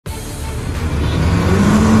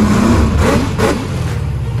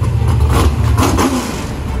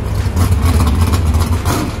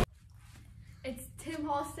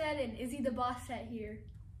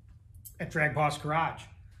at DragBoss Garage.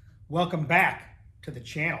 Welcome back to the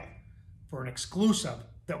channel for an exclusive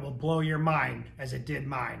that will blow your mind as it did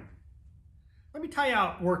mine. Let me tell you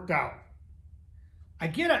how it worked out. I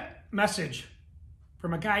get a message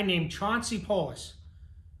from a guy named Chauncey Paulos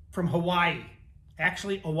from Hawaii,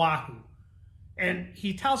 actually Oahu. And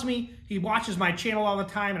he tells me he watches my channel all the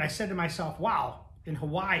time, and I said to myself, wow, in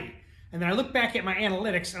Hawaii. And then I look back at my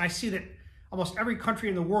analytics and I see that almost every country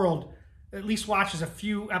in the world at least watches a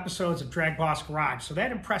few episodes of DragBoss Garage. So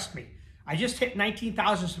that impressed me. I just hit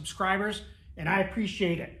 19,000 subscribers and I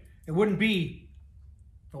appreciate it. It wouldn't be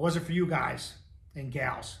if it wasn't for you guys and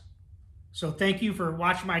gals. So thank you for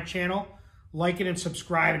watching my channel, liking and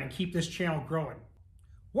subscribing, and keep this channel growing.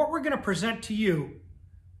 What we're going to present to you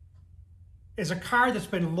is a car that's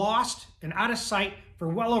been lost and out of sight for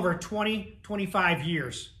well over 20-25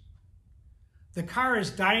 years. The car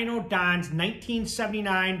is Dyno Don's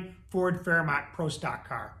 1979 Ford Fairmont Pro Stock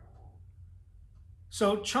car.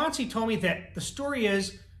 So Chauncey told me that the story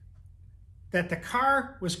is that the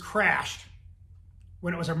car was crashed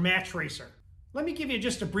when it was a match racer. Let me give you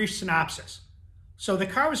just a brief synopsis. So the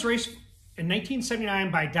car was raced in 1979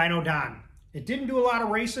 by Dyno Don. It didn't do a lot of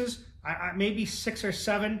races, maybe 6 or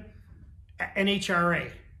 7 NHRA,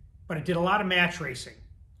 but it did a lot of match racing.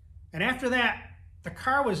 And after that, the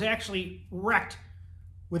car was actually wrecked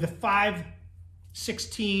with a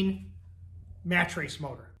 516 match race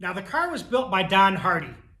motor. Now the car was built by Don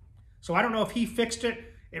Hardy, so I don't know if he fixed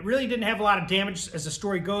it. It really didn't have a lot of damage as the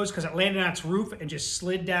story goes because it landed on its roof and just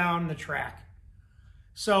slid down the track.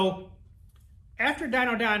 So after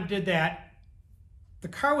Dyno Don did that, the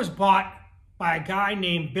car was bought by a guy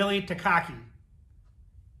named Billy Takaki,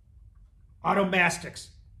 Automastics,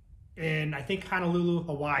 in I think Honolulu,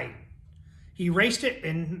 Hawaii. He raced it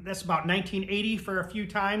in, that's about 1980 for a few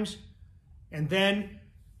times. And then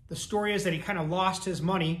the story is that he kind of lost his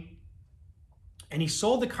money and he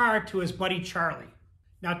sold the car to his buddy Charlie.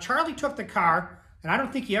 Now Charlie took the car, and I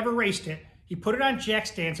don't think he ever raced it. He put it on jack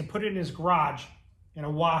stands and put it in his garage in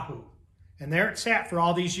Oahu. And there it sat for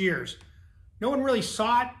all these years. No one really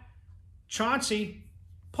saw it. Chauncey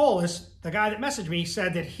Paulos, the guy that messaged me,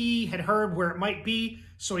 said that he had heard where it might be,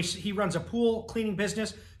 so he runs a pool cleaning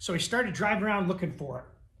business, so he started driving around looking for it.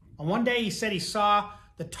 And one day he said he saw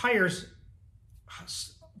the tires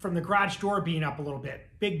from the garage door being up a little bit,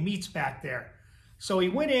 big meats back there. So he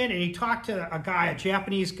went in and he talked to a guy, a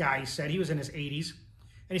Japanese guy, he said, he was in his 80s,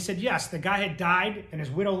 and he said, yes, the guy had died and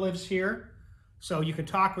his widow lives here, so you can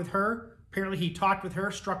talk with her. Apparently he talked with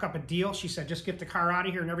her, struck up a deal. She said, just get the car out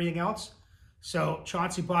of here and everything else. So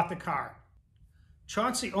Chauncey bought the car.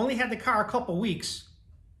 Chauncey only had the car a couple weeks,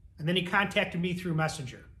 and then he contacted me through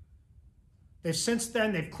Messenger. Since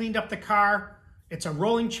then, they've cleaned up the car. It's a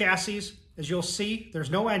rolling chassis. As you'll see,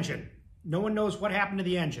 there's no engine. No one knows what happened to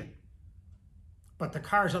the engine, but the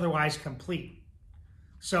car is otherwise complete.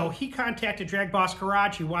 So he contacted DragBoss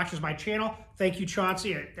Garage. He watches my channel. Thank you,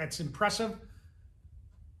 Chauncey. That's impressive.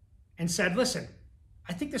 And said, listen,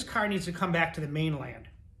 I think this car needs to come back to the mainland.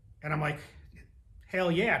 And I'm like,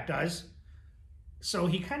 hell yeah, it does. So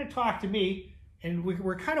he kind of talked to me, and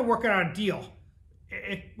we're kind of working on a deal.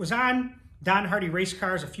 It was on Don Hardy Race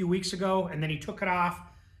Cars a few weeks ago, and then he took it off,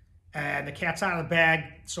 and the cat's out of the bag.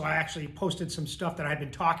 So I actually posted some stuff that I'd been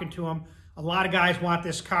talking to him. A lot of guys want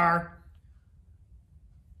this car.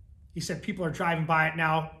 He said people are driving by it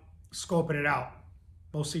now, scoping it out,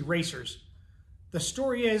 mostly racers. The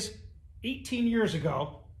story is, 18 years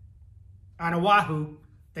ago on Oahu,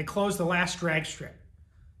 they closed the last drag strip.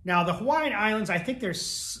 Now the Hawaiian Islands, I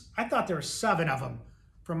thought there were 7 of them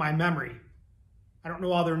from my memory. I don't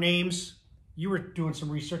know all their names. You were doing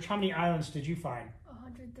some research. How many islands did you find?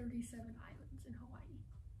 137 islands in Hawaii.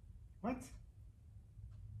 What?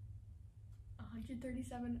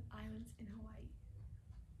 137 islands in Hawaii.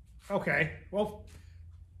 Okay, well,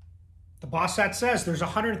 the boss set says there's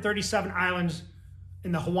 137 islands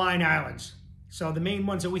in the Hawaiian Islands. So the main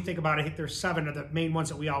ones that we think about, I think there's 7 of the main ones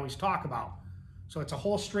that we always talk about. So it's a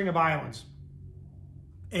whole string of islands.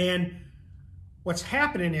 And what's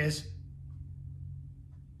happening is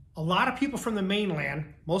a lot of people from the mainland,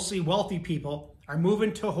 mostly wealthy people, are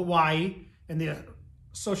moving to Hawaii and the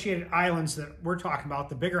associated islands that we're talking about,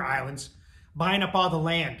 the bigger islands, buying up all the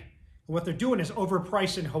land. And what they're doing is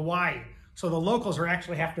overpricing Hawaii. So the locals are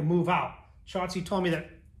actually have to move out. Chauncey told me that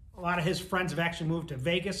a lot of his friends have actually moved to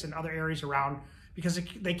Vegas and other areas around because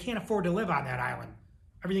they can't afford to live on that island.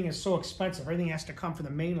 Everything is so expensive. Everything has to come from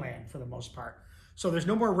the mainland for the most part. So there's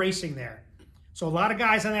no more racing there. So a lot of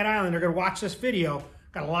guys on that island are going to watch this video.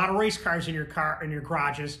 Got a lot of race cars in your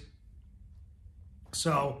garages.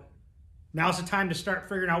 So now's the time to start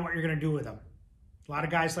figuring out what you're going to do with them. A lot of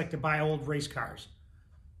guys like to buy old race cars,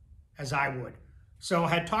 as I would. So I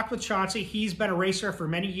had talked with Chauncey. He's been a racer for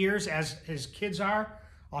many years, as his kids are.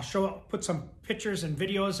 I'll put some pictures and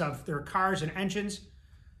videos of their cars and engines.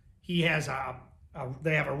 He has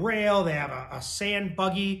they have a rail, they have a sand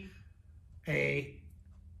buggy, a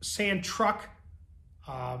sand truck.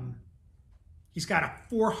 He's got a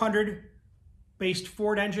 400 based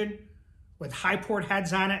Ford engine with high port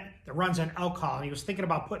heads on it that runs on alcohol. And he was thinking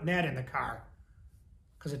about putting that in the car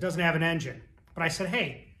because it doesn't have an engine. But I said,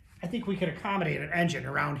 hey, I think we could accommodate an engine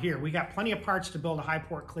around here. We got plenty of parts to build a high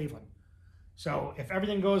port Cleveland. So if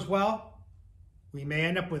everything goes well, we may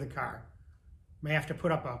end up with a car. May have to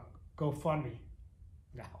put up a GoFundMe.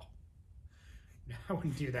 No, I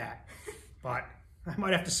wouldn't do that. But I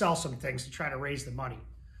might have to sell some things to try to raise the money.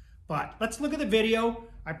 But let's look at the video.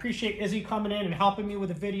 I appreciate Izzy coming in and helping me with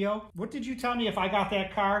the video. What did you tell me if I got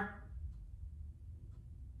that car?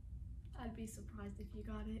 I'd be surprised if you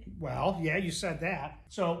got it. Well, yeah, you said that.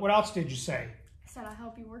 So what else did you say? I said I'll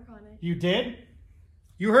help you work on it. You did?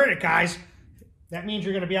 You heard it, guys. That means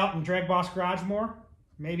you're going to be out in DragBoss garage more?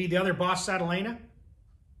 Maybe the other boss said Elena?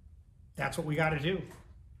 That's what we got to do.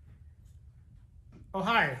 Oh,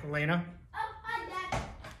 hi, Elena. Oh, hi, Dad.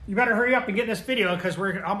 You better hurry up and get in this video because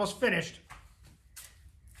we're almost finished.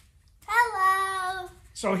 Hello.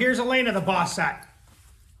 So here's Elena, the boss set.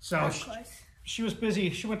 So Of course. she was busy.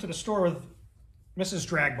 She went to the store with Mrs.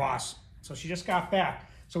 DragBoss. So she just got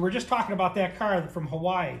back. So we're just talking about that car from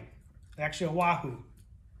Hawaii. Actually, Oahu.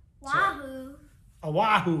 Wahoo.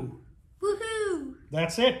 Oahu. Woohoo.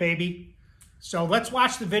 That's it, baby. So let's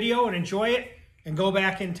watch the video and enjoy it and go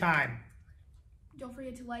back in time. Don't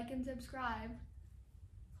forget to like and subscribe.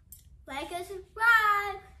 Like and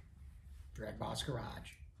subscribe. DragBoss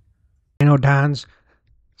Garage. Dyno Don's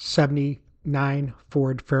 79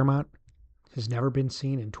 Ford Fairmont has never been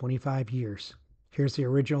seen in 25 years. Here's the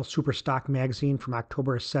original Super Stock magazine from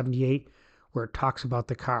October of 78 where it talks about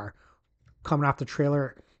the car. Coming off the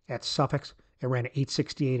trailer at Suffolk, it ran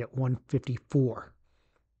 868 at 154.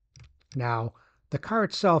 Now, the car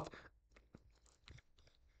itself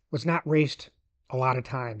was not raced a lot of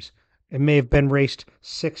times. It may have been raced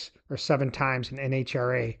 6 or 7 times in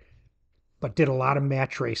NHRA, but did a lot of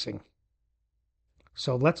match racing.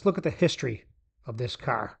 So let's look at the history of this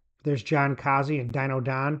car. There's John Kazi and Dyno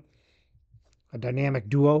Don, a dynamic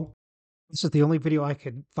duo. This is the only video I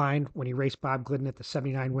could find when he raced Bob Glidden at the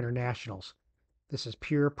 79 Winter Nationals. This is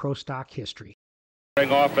pure pro stock history.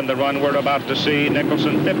 Off in the run we're about to see.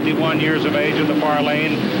 Nicholson, 51 years of age, in the far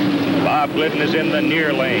lane. Bob Glidden is in the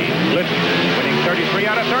near lane. Glidden winning 33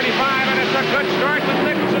 out of 35, and it's a good start with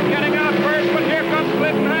Nicholson getting out first, but here comes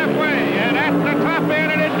Glidden halfway, and at the top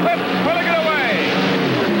end, and it's Glidden pulling it away.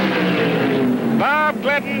 Bob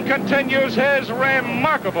Glidden continues his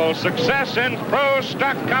remarkable success in pro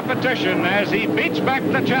stock competition as he beats back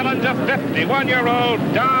the challenge of 51-year-old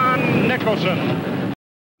Don Nicholson.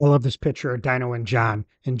 I love this picture of Dyno and John.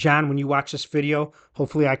 And John, when you watch this video,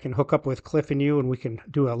 hopefully I can hook up with Cliff and you and we can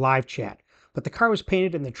do a live chat. But the car was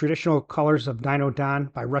painted in the traditional colors of Dyno Don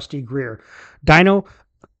by Rusty Greer. Dyno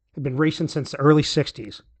had been racing since the early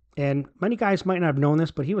 60s. And many guys might not have known this,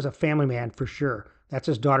 but he was a family man for sure. That's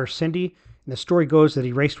his daughter Cindy. And the story goes that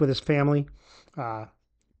he raced with his family,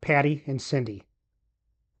 Patty and Cindy.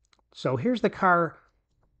 So here's the car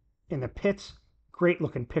in the pits. Great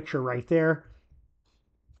looking picture right there.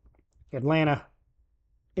 Atlanta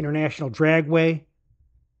International Dragway.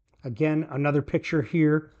 Again, another picture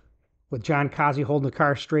here with John Kazi holding the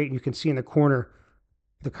car straight. And you can see in the corner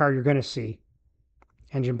the car you're going to see.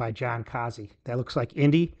 Engine by John Kazi. That looks like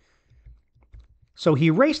Indy. So he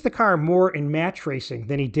raced the car more in match racing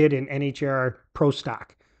than he did in NHRA Pro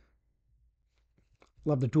Stock.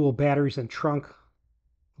 Love the dual batteries and trunk.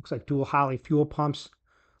 Looks like dual Holley fuel pumps.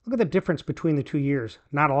 Look at the difference between the 2 years.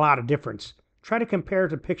 Not a lot of difference. Try to compare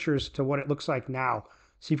the pictures to what it looks like now.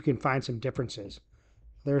 See if you can find some differences.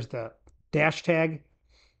 There's the dash tag.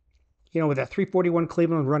 You know, with that 341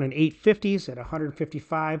 Cleveland running 850s at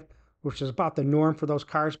 155, which is about the norm for those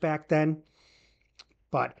cars back then.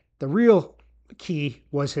 But the real key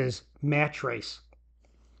was his match race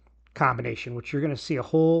combination, which you're going to see a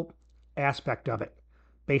whole aspect of it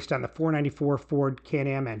based on the 494 Ford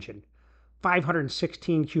Can-Am engine.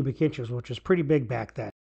 516 cubic inches, which was pretty big back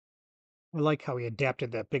then. I like how he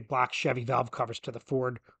adapted the big block Chevy valve covers to the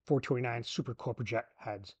Ford 429 Super Corporate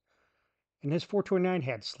heads. And his 429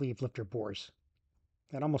 had sleeve lifter bores.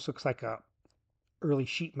 That almost looks like a early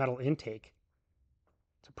sheet metal intake.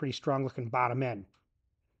 It's a pretty strong looking bottom end.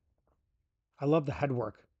 I love the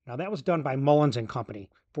headwork. Now that was done by Mullins and Company.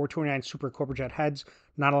 429 Super Corporate heads,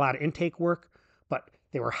 not a lot of intake work, but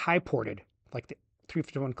they were high ported, like the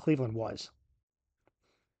 351 Cleveland was.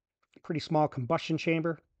 Pretty small combustion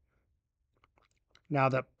chamber. Now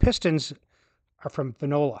the pistons are from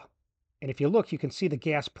Vinola. And if you look, you can see the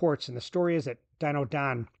gas ports. And the story is that Dyno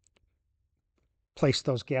Don placed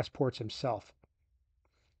those gas ports himself.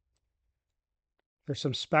 There's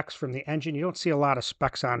some specs from the engine. You don't see a lot of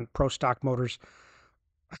specs on Pro Stock motors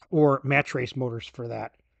or match race motors for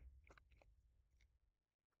that.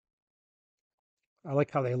 I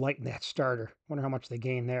like how they lighten that starter. Wonder how much they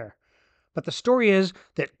gain there. But the story is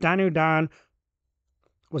that Dyno Don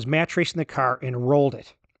was match racing the car and rolled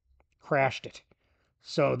it, crashed it.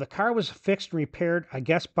 So the car was fixed and repaired, I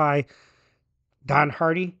guess, by Don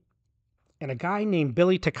Hardy. And a guy named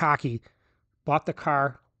Billy Takaki bought the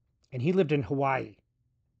car, and he lived in Hawaii.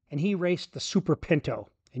 And he raced the Super Pinto.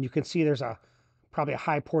 And you can see there's probably a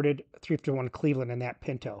high-ported 351 Cleveland in that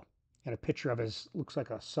Pinto. And a picture of his, looks like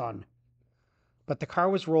a son. But the car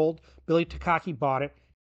was rolled. Billy Takaki bought it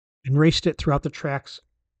and raced it throughout the tracks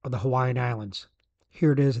of the Hawaiian Islands.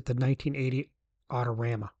 Here it is at the 1980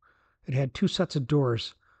 Autorama. It had 2 sets of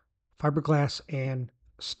doors, fiberglass and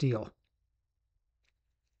steel.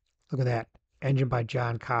 Look at that, engine by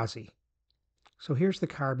John Kazi. So here's the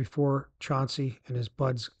car before Chauncey and his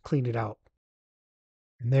buds cleaned it out.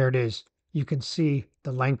 And there it is. You can see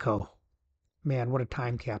the Lenco. Man, what a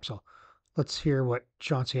time capsule. Let's hear what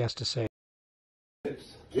Chauncey has to say.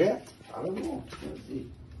 Yeah, I don't know. Let's see.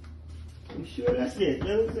 I'm sure that's it.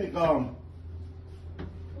 That looks like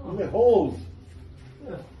look at holes.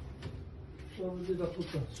 Yeah. So we did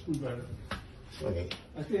put the screwdriver. Okay.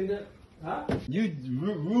 I think that, huh? You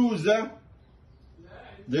rules, huh?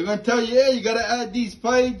 They're gonna tell you, hey, you gotta add these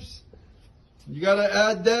pipes. You gotta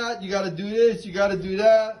add that. You gotta do this. You gotta do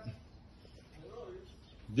that.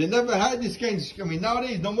 They never had this kind of, I mean,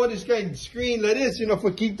 nowadays, no more this kind of screen like this, you know,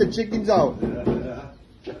 for keep the chickens out.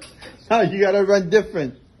 Now you gotta run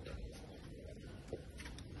different.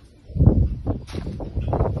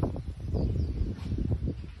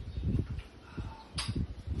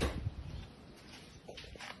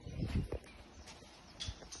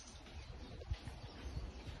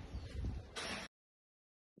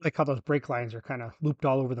 Like how those brake lines are kind of looped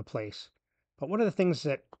all over the place. But one of the things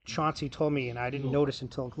that Chauncey told me, and I didn't notice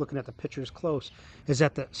until looking at the pictures close, is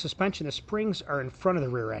that the suspension, the springs are in front of the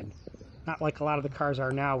rear end. Not like a lot of the cars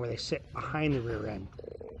are now where they sit behind the rear end.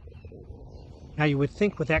 Now you would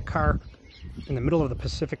think with that car in the middle of the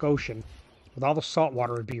Pacific Ocean, with all the salt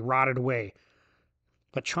water, it would be rotted away.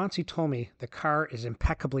 But Chauncey told me the car is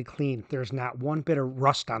impeccably clean. There's not one bit of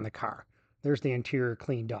rust on the car. There's the interior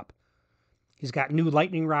cleaned up. He's got new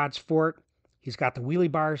lightning rods for it. He's got the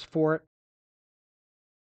wheelie bars for it.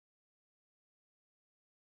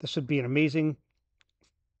 This would be an amazing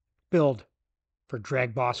build for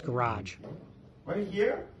DragBoss Garage. Right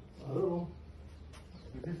here? I don't know.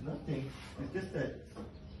 There's nothing. It's just that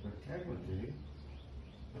rectangular thing.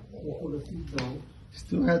 Hold the seat down.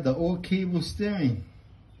 Still had the old cable steering.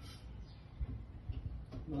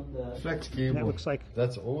 Not the. Flex cable. That looks like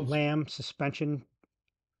That's old. lamb suspension,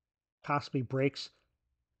 possibly brakes.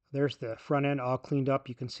 There's the front end all cleaned up.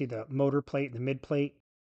 You can see the motor plate, the mid plate.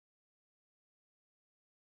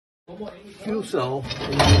 Fuel cell.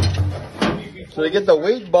 So they get the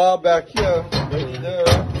weight bar back here, right there.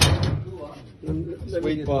 Let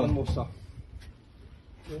me get one more stuff.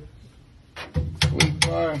 Weight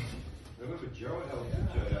bar.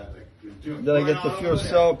 Then I get the fuel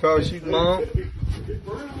cell, parachute mount.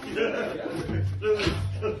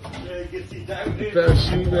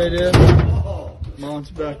 Parachute right there.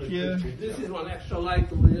 Mounts back here. This is one extra light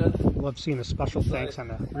over here. Love seeing the special thanks on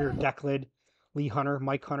the rear deck lid. Lee Hunter,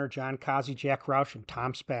 Mike Hunter, John Kazi, Jack Roush, and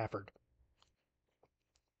Tom Spafford.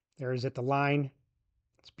 There is at the line.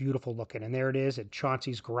 It's beautiful looking. And there it is at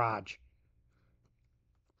Chauncey's garage.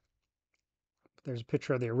 There's a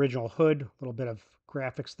picture of the original hood. A little bit of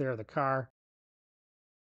graphics there of the car.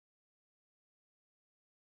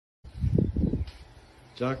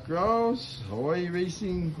 Jack Roush, Hawaii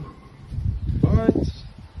Racing Parts.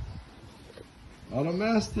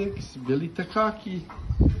 Automastics, Billy Takaki.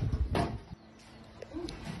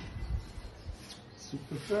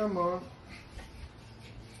 Super Fairmont.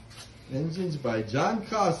 Engines by John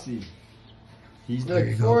Kasi. He's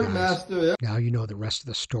the Ford master. Now you know the rest of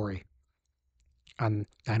the story on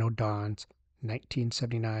Dyno Don's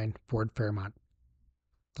 1979 Ford Fairmont,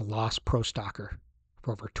 the lost Pro Stocker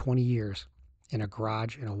for over 20 years in a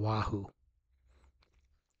garage in Oahu.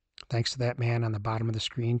 Thanks to that man on the bottom of the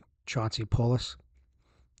screen, Chauncey Paulos.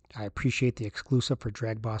 I appreciate the exclusive for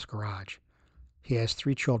DragBoss Garage. He has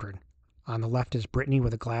 3 children. On the left is Brittany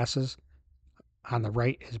with the glasses. On the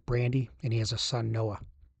right is Brandy, and he has a son, Noah.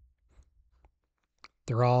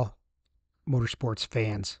 They're all motorsports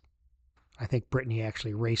fans. I think Brittany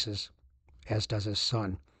actually races, as does his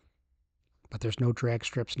son. But there's no drag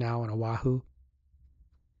strips now in Oahu,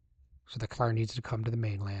 so the car needs to come to the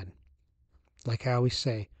mainland. Like I always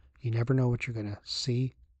say, you never know what you're going to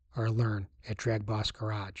see or learn at DragBoss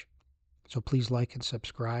Garage. So please like and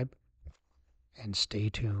subscribe, and stay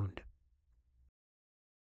tuned.